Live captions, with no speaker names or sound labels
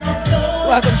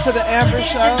Welcome to the Amber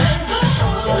Show.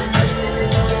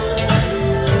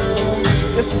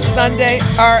 This is Sunday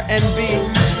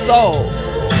R&B Soul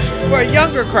for a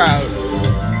younger crowd.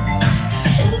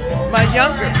 My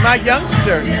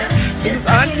youngsters. This is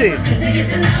Auntie.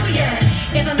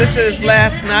 This is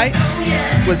Last Night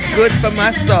Was Good for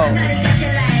My Soul.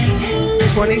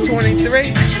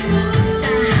 2023.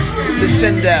 The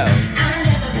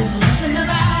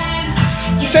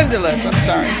Shindlers, I'm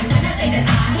sorry.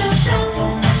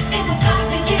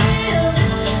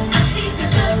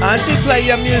 Auntie, play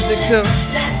your music too.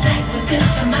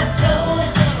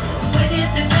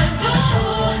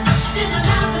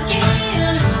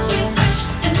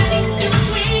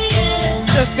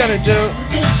 Just gonna do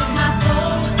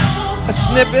a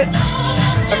snippet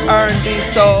of R&B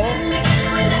soul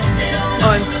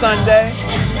on Sunday.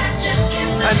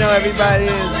 I know everybody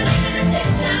is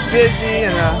busy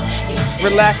in a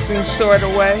relaxing sort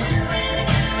of way,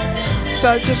 so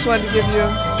I just wanted to give you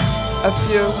a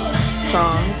few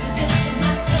songs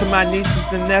to my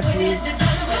nieces and nephews,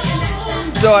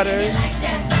 daughters,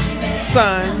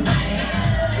 sons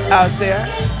out there.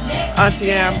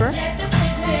 Auntie Amber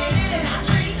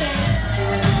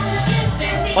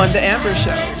on the Amber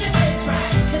Show.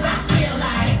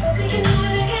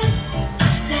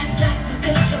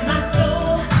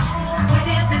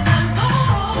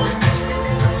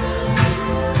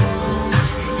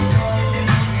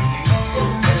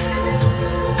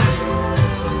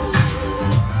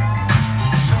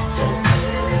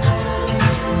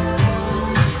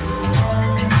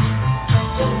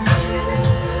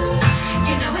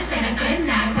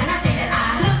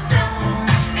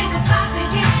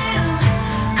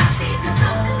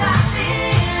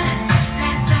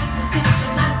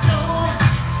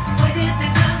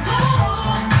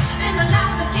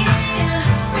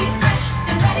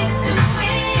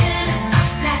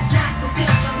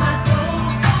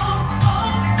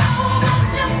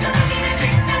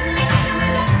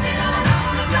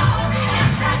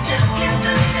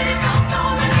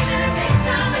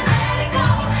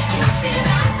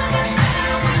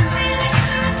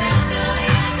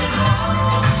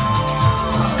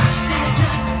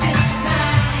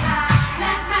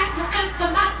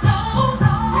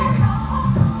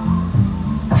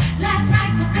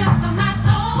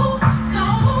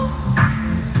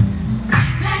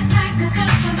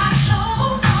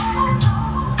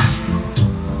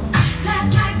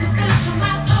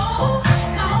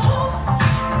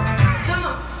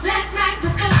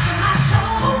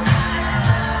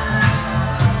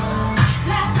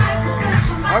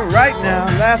 Right now,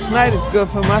 last night is good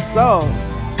for my soul.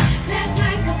 Last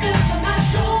night was good for my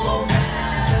soul.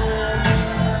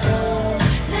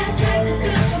 Last night was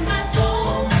good for my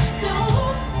soul.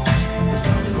 It's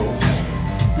time to go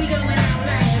home. We going out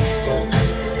like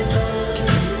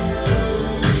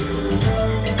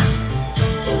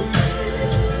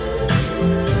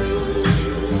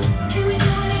can we do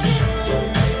it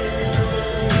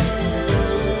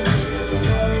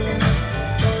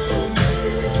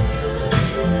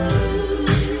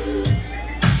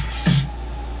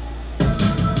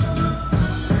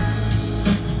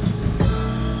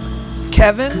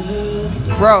Kevin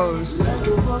Rose,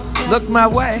 Look My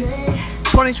Way,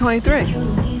 2023.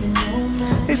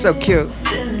 He's so cute.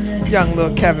 Young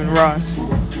little Kevin Ross.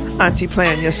 Auntie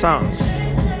playing your songs.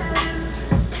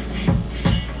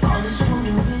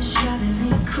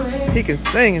 He can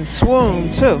sing and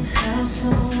swoon too.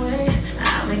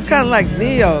 It's kind of like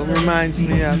Neo, reminds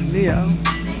me of Neo.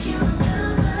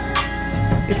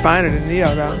 He's finer than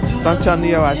Neo though. Don't tell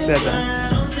Neo I said that.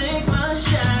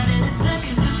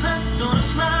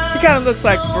 He kind of looks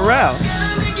like Pharrell.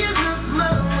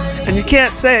 And you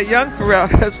can't say a young Pharrell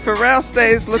because Pharrell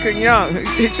stays looking young.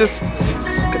 He just,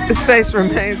 his face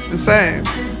remains the same.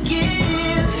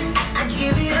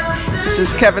 It's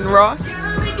just Kevin Ross.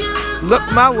 Look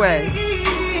My Way.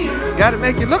 Gotta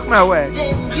make you look my way.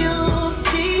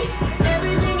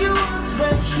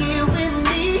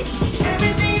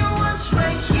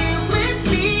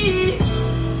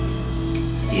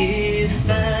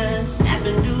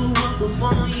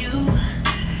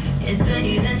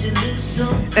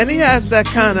 And he has that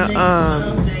kind of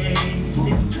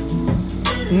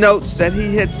notes that he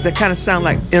hits that kind of sound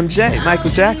like MJ,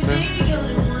 Michael Jackson.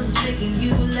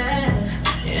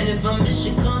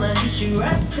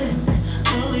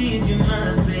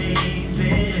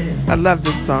 I love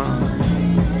this song.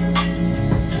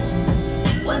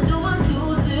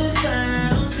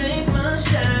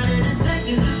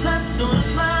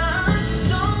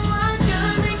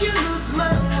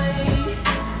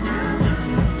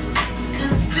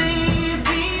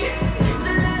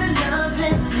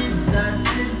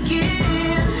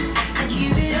 I give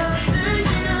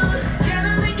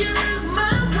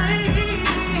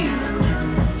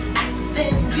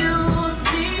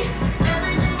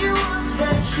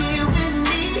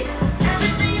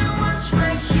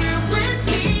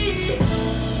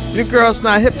You girls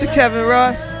not hip to Kevin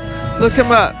Ross? Look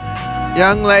him up.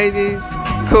 Young ladies,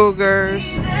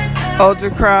 cougars, older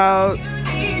crowd,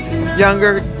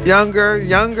 younger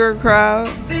crowd.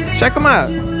 Check him out.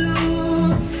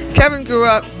 Kevin grew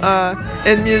up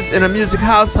in a music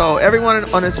household. Everyone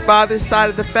on his father's side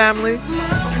of the family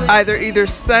either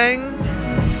sang,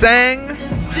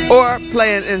 or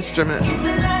play an instrument.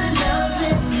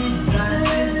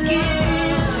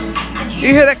 You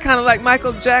hear that kind of like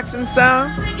Michael Jackson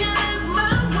sound?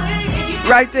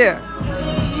 Right there.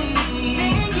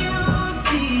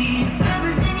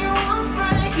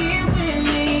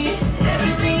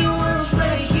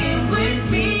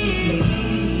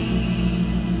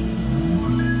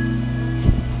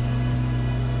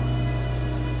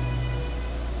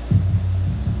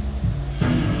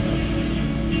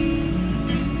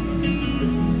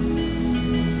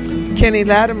 Kenny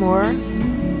Lattimore,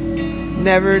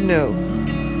 Never Knew.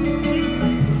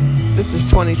 This is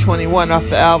 2021 off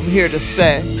the album Here to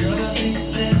Stay.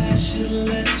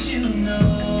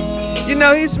 You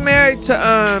know, he's married to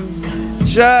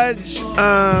Judge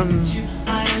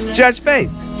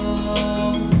Faith.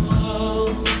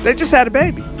 They just had a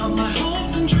baby.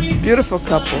 Beautiful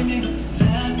couple.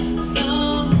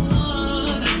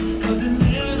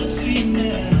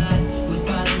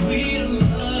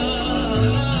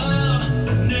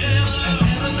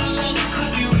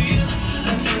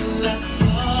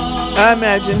 I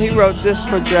imagine he wrote this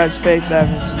for Judge Faith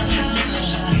Evans.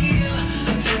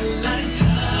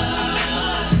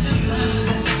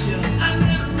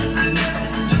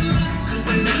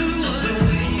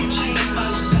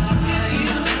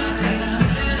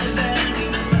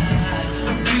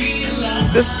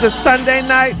 This is the Sunday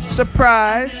night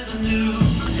surprise.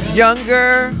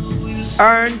 Younger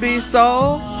R&B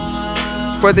soul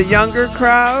for the younger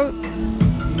crowd.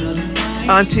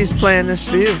 Auntie's playing this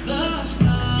for you.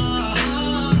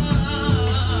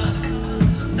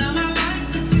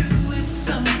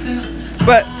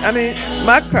 But I mean,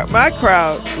 my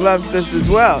crowd loves this as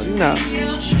well, you know.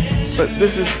 But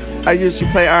I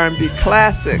usually play R&B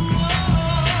classics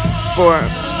for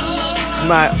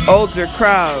my older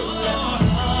crowd.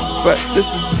 But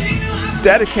this is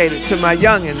dedicated to my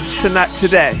youngins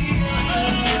today.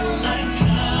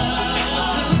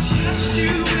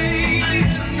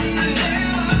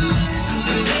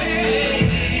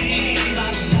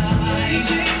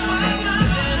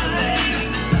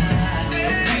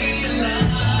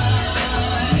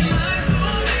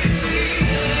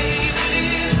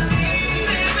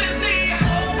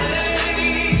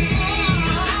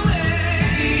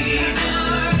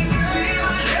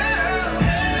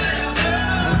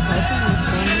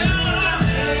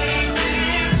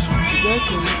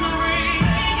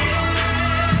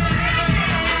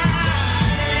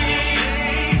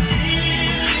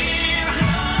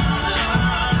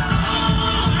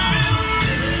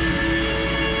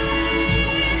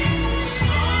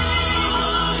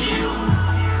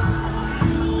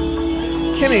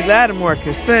 Kenny Lattimore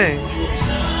can sing.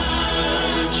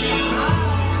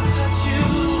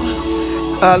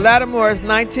 Lattimore's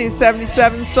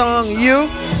 1977 song "You,"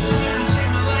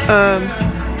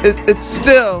 it's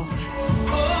still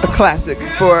a classic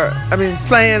for,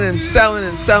 playing and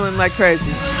selling like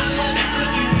crazy.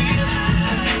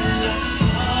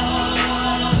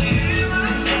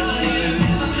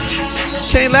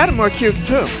 Kenny Lattimore cute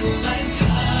too.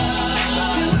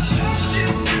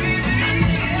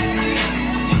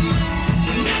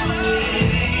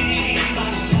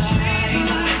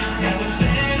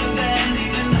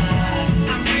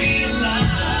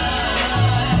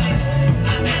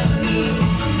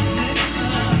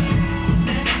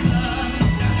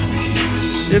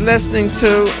 You're listening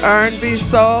to R&B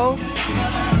Soul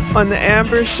on the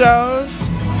Amber Shows.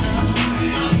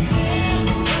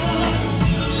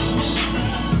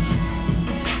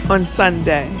 On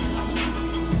Sunday.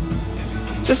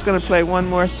 Just gonna play one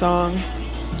more song.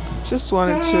 Just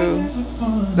wanted to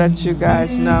let you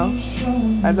guys know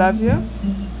I love you.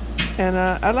 And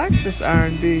I like this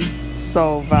R&B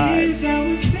soul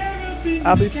vibe.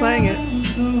 I'll be playing it.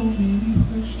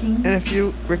 And if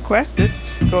you request it,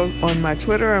 just go on my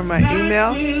Twitter or my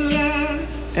email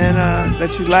and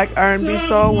that you like R&B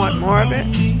soul, want more of it,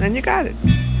 then you got it.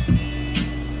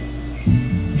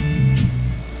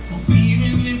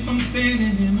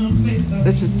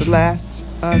 This is the last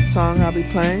song I'll be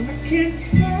playing.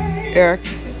 Eric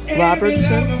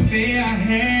Robertson.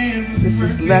 This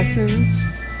is Lessons.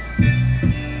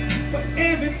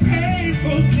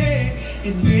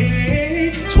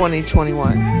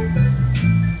 2021.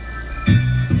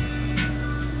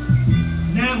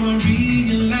 Now I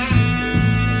realize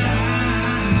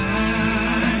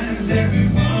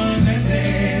everyone that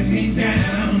led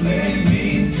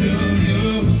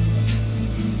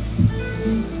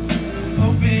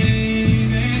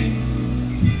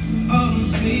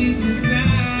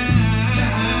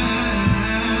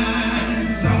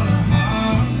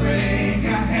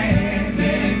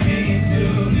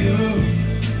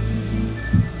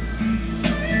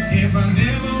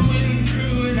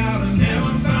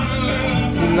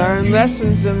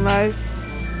lessons in life.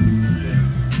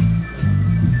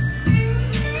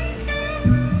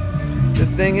 The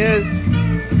thing is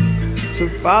to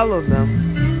follow them.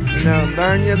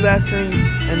 Learn your lessons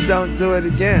and don't do it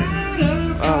again.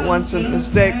 Once a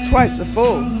mistake, twice a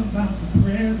fool.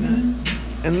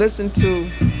 And listen to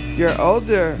your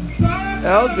older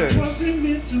elders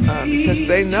because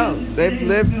they know. They've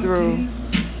lived through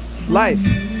life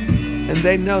and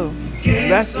they know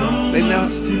lessons.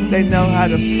 They know how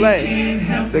to play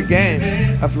the game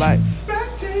of life.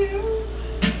 Back to you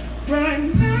right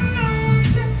now. I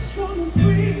just wanna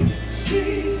breathe,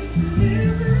 see,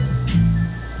 living.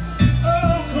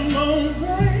 Oh, come on,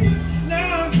 babe.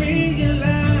 Now I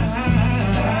realize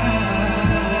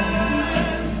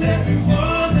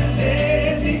everyone that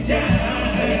let me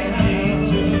down,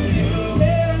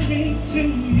 led me to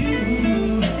you.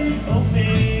 Oh,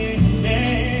 baby,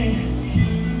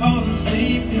 all the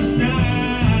sleepless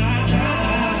nights,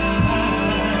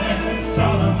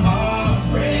 all the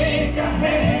heartbreak I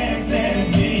had led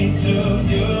me to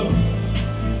you.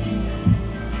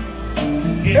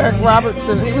 Eric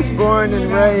Robertson, he was born and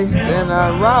raised in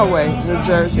Rahway, New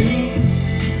Jersey.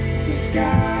 The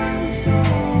sky was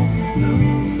always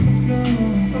blue, so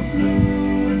blue,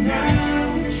 and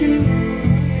now with you,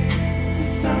 the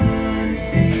sun is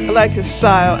I like his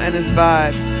style and his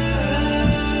vibe.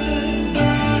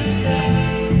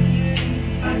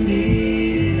 I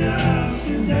needed ups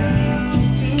and downs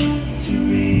to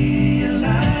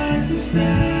realize this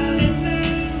now,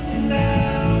 and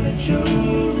now that you're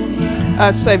around.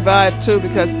 I say vibe too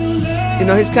because,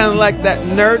 he's kind of like that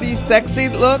nerdy, sexy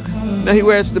look. Now he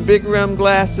wears the big rim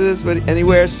glasses, and he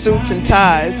wears suits and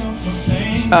ties.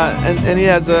 And he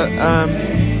has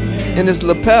in his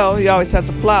lapel, he always has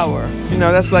a flower.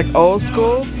 That's like old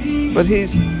school, but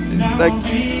he's like,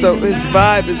 so his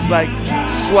vibe is like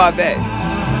suave.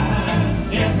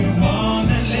 Everyone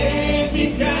that let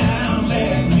me down,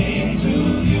 led me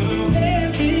to you,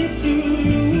 led me to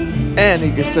you. And he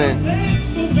can sing.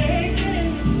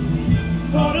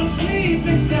 For them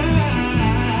sleepless nights,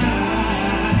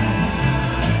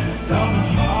 all the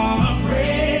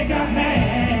heartbreak I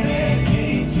had, led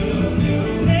me to you,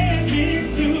 led me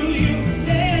to you,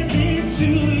 led me to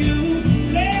you,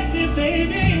 led me,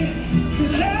 baby, to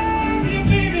love you,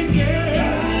 baby girl.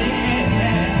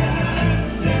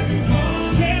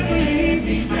 Everyone can't believe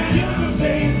me. I used to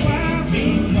say, why me,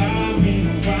 why me,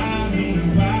 why me,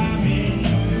 why me?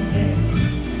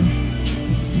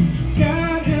 See,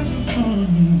 God has a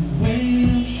funny way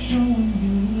of showing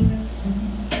you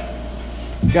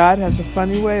lessons. God has a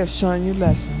funny way of showing you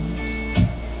lessons.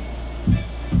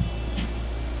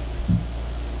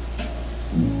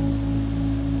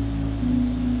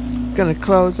 Gonna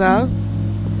close out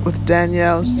with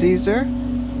Danielle Caesar,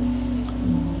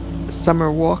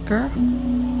 Summer Walker,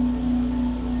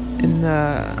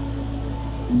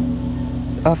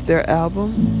 off their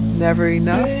album Never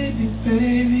Enough. Baby,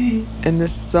 baby, And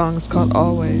this song is called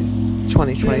Always,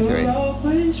 2023. there will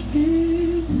always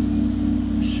be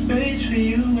space for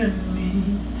you and me,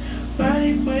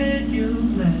 right where you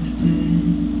left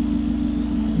it.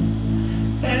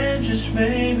 And just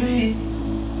maybe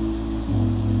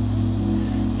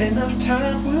enough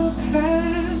time will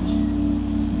pass.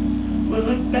 We'll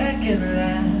look back and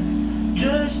laugh.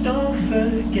 Just don't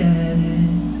forget it.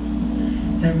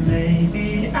 And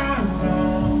maybe I'm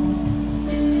wrong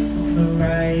for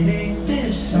writing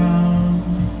this song,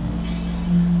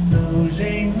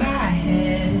 losing my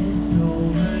head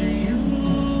over you.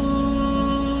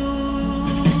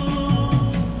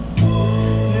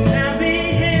 And I'll be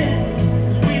here,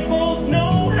 'cause we both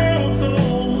know how it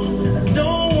goes. I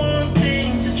don't want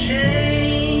things to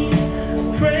change.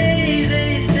 Pray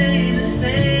they stay the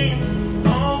same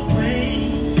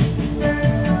always.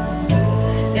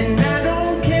 And I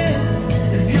don't care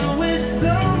if you're with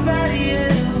somebody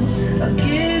else. I'll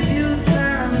give you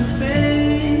time and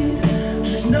space.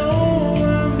 Just know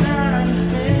I'm not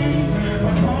afraid.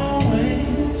 I'm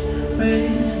always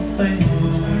wait.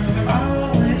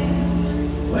 Always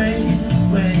wait.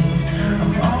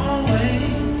 I'm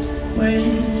always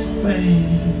wait.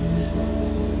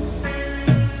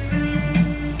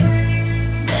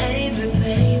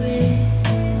 Baby,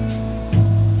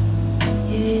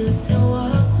 you used to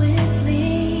walk with me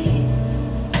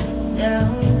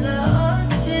down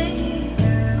Lost Street.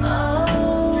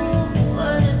 Oh,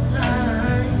 what a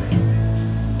time!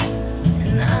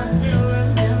 And I still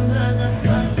remember the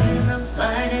fuss and the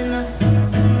fight and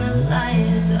the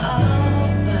lights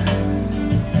over.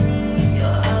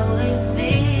 You'll always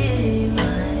be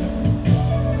mine.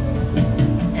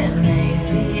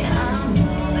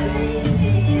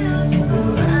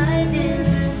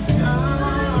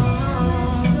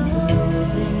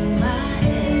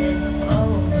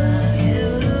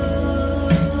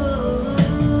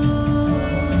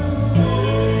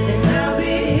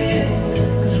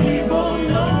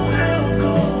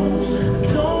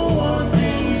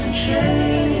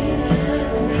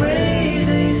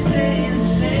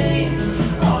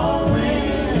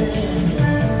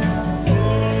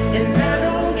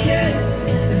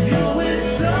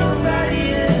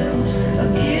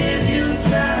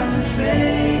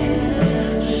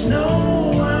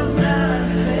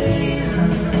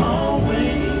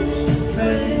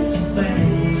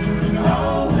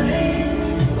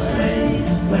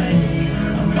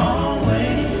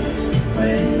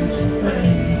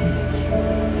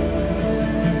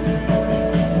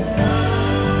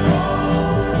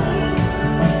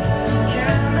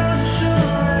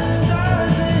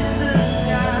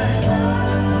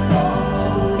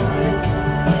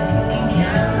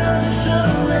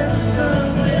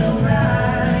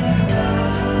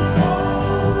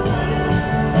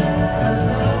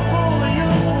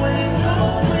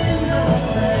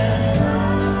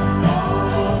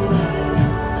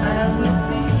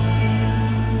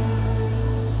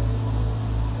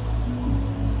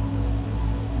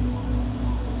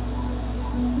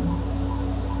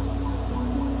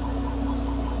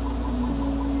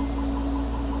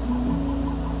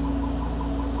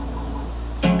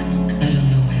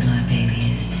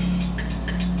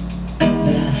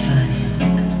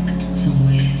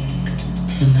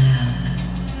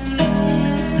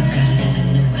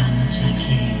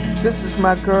 This is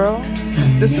my girl.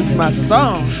 This is my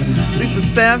song. Lisa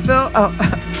Stanfield,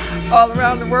 all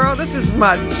around the world. This is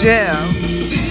my jam.